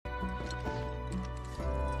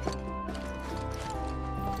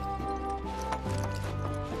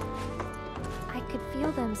I could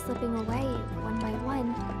feel them slipping away one by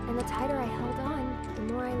one, and the tighter I held on,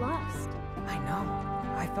 the more I lost. I know.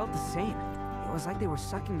 I felt the same. It was like they were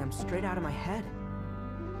sucking them straight out of my head.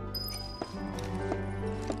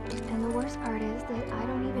 And the worst part is that I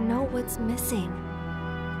don't even know what's missing.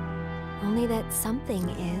 Only that something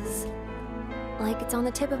is. Like it's on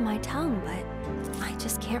the tip of my tongue, but I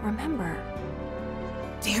just can't remember.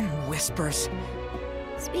 Damn whispers.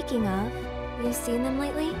 Speaking of, you seen them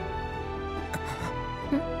lately?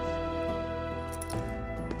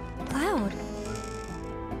 Cloud.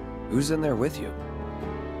 Who's in there with you?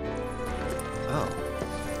 Oh.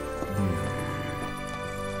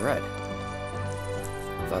 Red.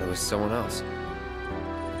 Thought it was someone else.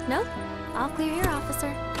 Nope. All clear here,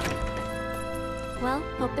 officer. Well,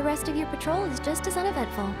 hope the rest of your patrol is just as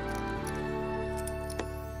uneventful.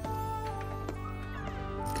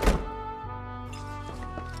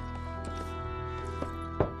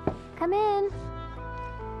 Come in.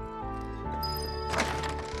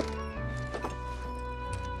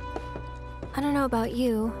 I don't know about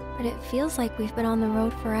you, but it feels like we've been on the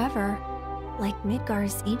road forever. Like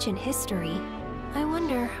Midgar's ancient history. I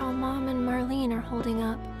wonder how Mom and Marlene are holding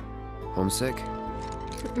up. Homesick?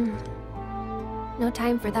 No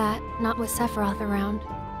time for that, not with Sephiroth around.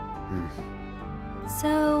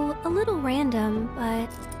 So, a little random, but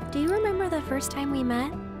do you remember the first time we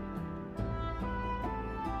met?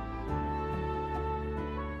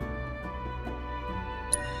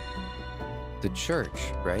 The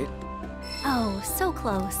church, right? Oh, so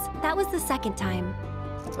close. That was the second time.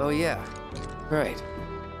 Oh yeah, right.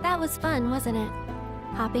 That was fun, wasn't it?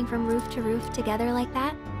 Hopping from roof to roof together like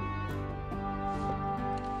that?